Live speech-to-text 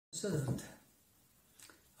considered.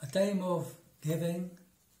 A time of giving,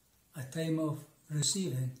 a time of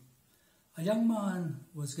receiving. A young man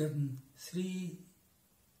was given 3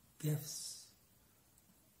 gifts: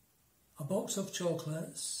 a box of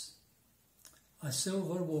chocolates, a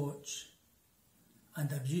silver watch,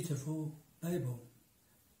 and a beautiful Bible.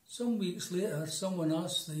 Some weeks later, someone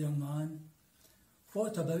asked the young man,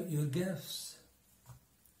 "What about your gifts?"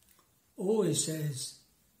 "Oh," he says,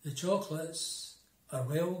 "the chocolates are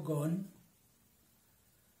well gone.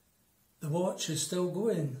 The watch is still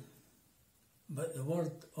going, but the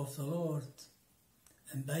word of the Lord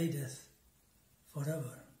abideth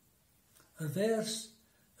forever." Our verse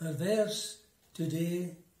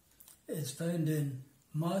today is found in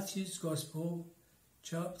Matthew's Gospel,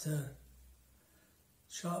 chapter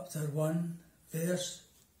 1, verse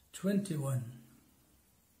 21.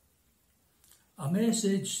 A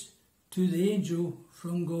message to the angel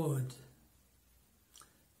from God.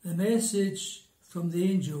 The message from the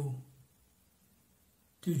angel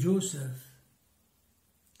to Joseph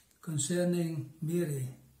concerning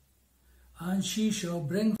Mary. "And she shall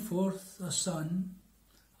bring forth a son,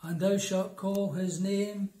 and thou shalt call his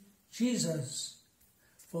name Jesus,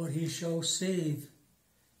 for he shall save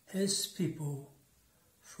his people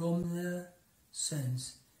from their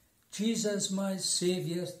sins." Jesus, my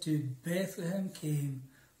Saviour, to Bethlehem came,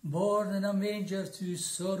 born in a manger to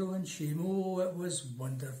sorrow and shame. Oh, it was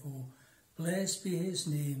wonderful. Blessed be his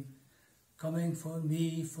name, coming for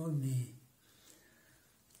me, for me.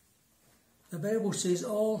 The Bible says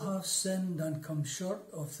all have sinned and come short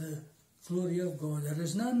of the glory of God. There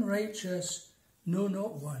is none righteous, no,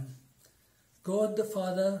 not one. God the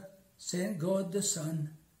Father sent God the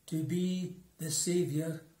Son to be the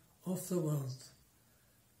Saviour of the world.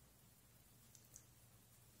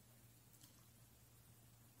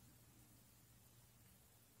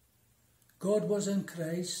 God was in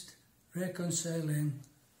Christ reconciling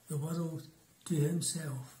the world to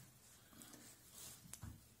himself.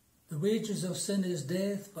 The wages of sin is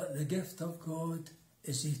death, but the gift of God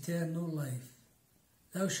is eternal life.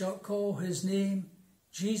 Thou shalt call his name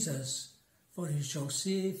Jesus, for he shall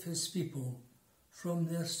save his people from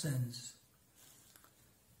their sins.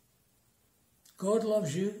 God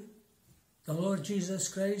loves you. The Lord Jesus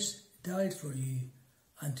Christ died for you,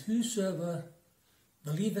 and whosoever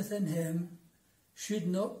believeth in him should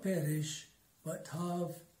not perish, but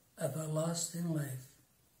have everlasting life.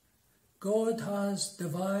 God has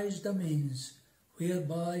devised a means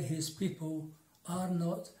whereby his people are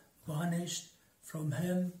not banished from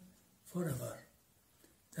him forever.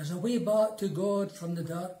 There's a way back to God from the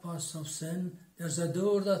dark paths of sin. There's a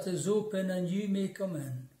door that is open and you may come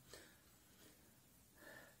in.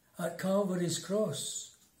 At Calvary's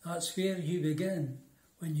cross, that's where you begin,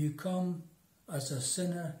 when you come as a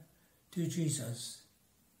sinner to Jesus.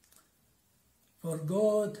 For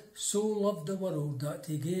God so loved the world that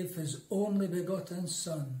he gave his only begotten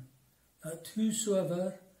Son, that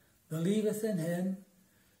whosoever believeth in him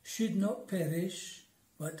should not perish,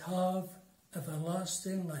 but have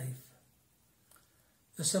everlasting life.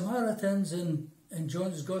 The Samaritans in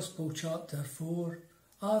John's Gospel, chapter 4,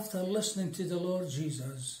 after listening to the Lord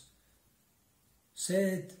Jesus,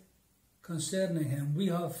 said concerning him, "We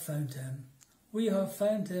have found him. We have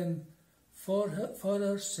found him for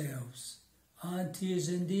ourselves, and he is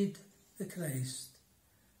indeed the Christ,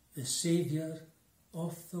 the Saviour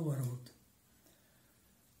of the world."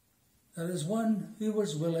 There is one who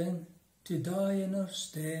was willing to die in our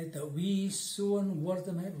stead, that we so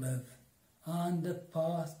unworthy might live, and the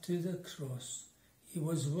path to the cross he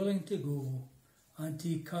was willing to go, and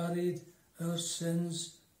he carried our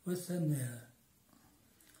sins with him there.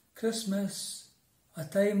 Christmas, a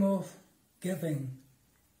time of giving.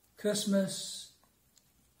 Christmas,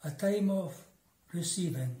 a time of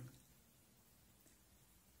receiving.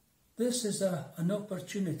 This is an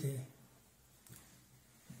opportunity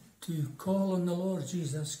to call on the Lord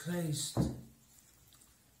Jesus Christ.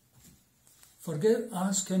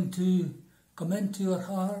 Ask him to come into your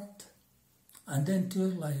heart and into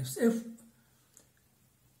your lives.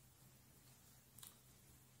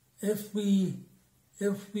 If we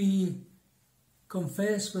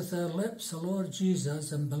confess with our lips the Lord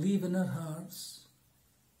Jesus and believe in our hearts,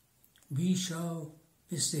 we shall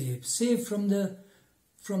be saved. Saved from the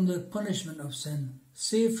punishment of sin.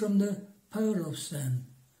 Saved from the power of sin.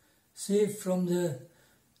 Saved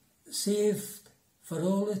for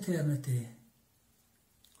all eternity.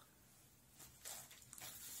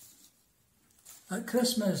 At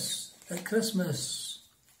Christmas, we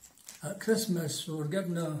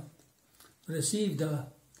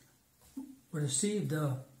received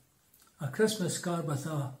a Christmas card with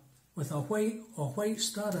a with a white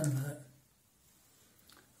star in it.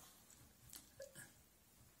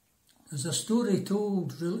 There's a story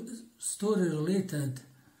related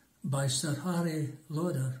by Sir Harry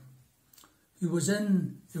Lauder, who was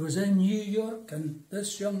in New York, and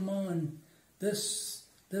this young man, this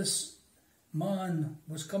man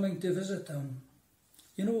was coming to visit him.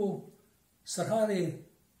 You know, Sir Harry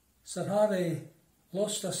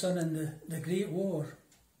lost a son in the Great War,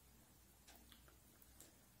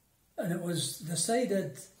 and it was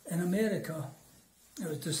decided in America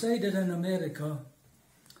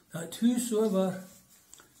that whosoever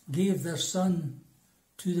gave their son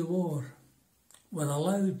to the war were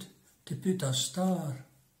allowed to put a star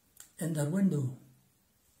in their window.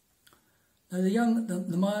 Now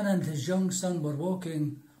the man and his young son were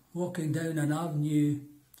walking down an avenue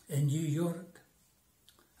in New York,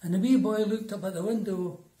 and the wee boy looked up at the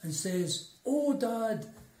window and says, "Oh,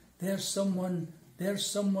 Dad, there's someone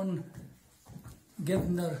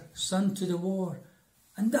giving their son to the war.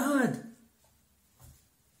 And Dad,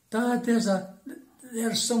 there's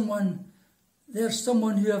someone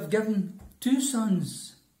who have given 2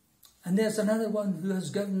 sons, and there's another one who has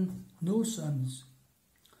given no sons."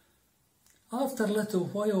 After a little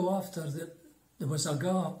while after that, there was a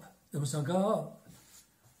gap in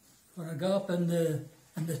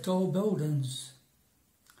the tall buildings,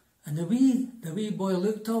 and the wee boy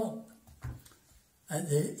looked up at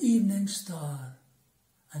the evening star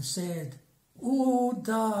and said, "Oh,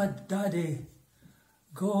 Daddy,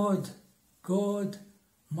 God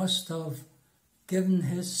must have given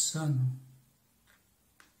his son."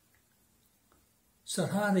 Sir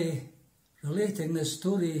Harry, relating the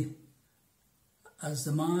story as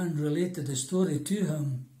the man related the story to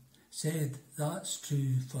him, said, "That's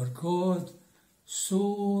true, for God so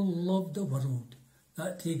loved the world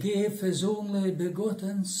that he gave his only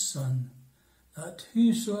begotten Son, that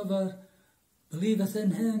whosoever believeth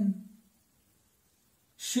in him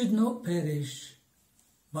should not perish,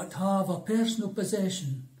 but have a personal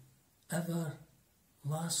possession,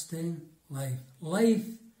 everlasting life."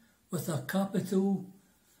 Life with a capital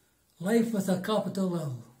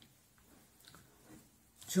L.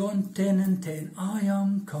 John 10:10, "I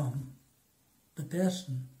am come," the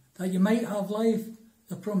person, "that you might have life,"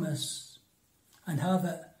 the promise, "and have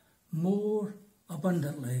it more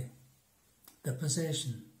abundantly," the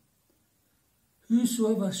possession.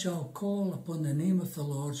 "Whosoever shall call upon the name of the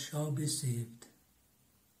Lord shall be saved."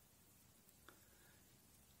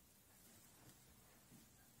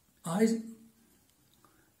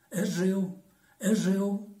 Israel,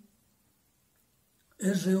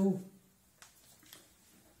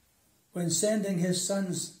 when sending his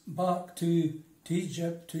sons back to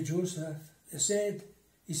Egypt, to Joseph, he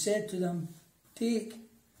said to them, Take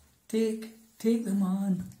the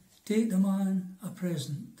man a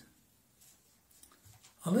present.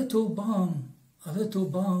 A little balm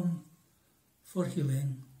for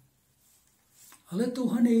healing, a little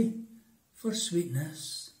honey for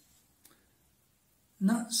sweetness,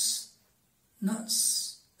 nuts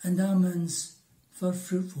and almonds for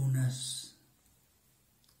fruitfulness.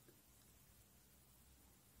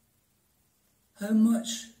 How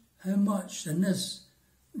much in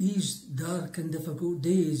these dark and difficult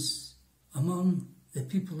days among the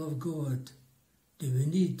people of God do we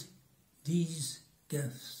need these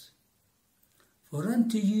gifts? For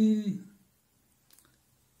unto you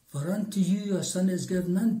a son is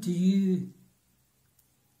given, unto you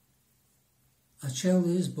a child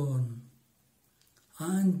is born,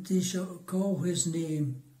 and they shall call his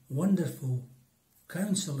name Wonderful,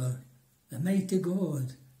 Counselor, the Mighty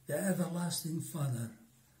God, the Everlasting Father,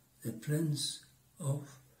 the Prince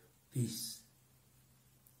of Peace.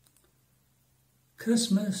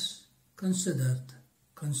 Christmas considered.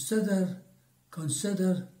 Consider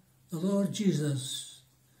the Lord Jesus,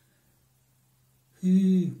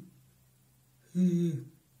 who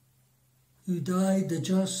died the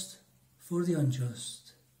just for the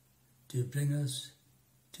unjust to bring us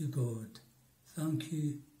to God. Thank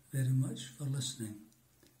you very much for listening.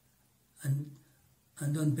 And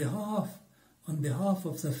on behalf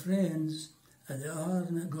of the friends at the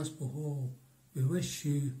Arnett Gospel Hall, we wish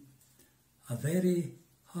you a very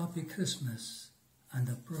happy Christmas and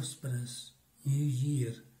a prosperous new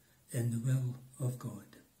year in the will of God.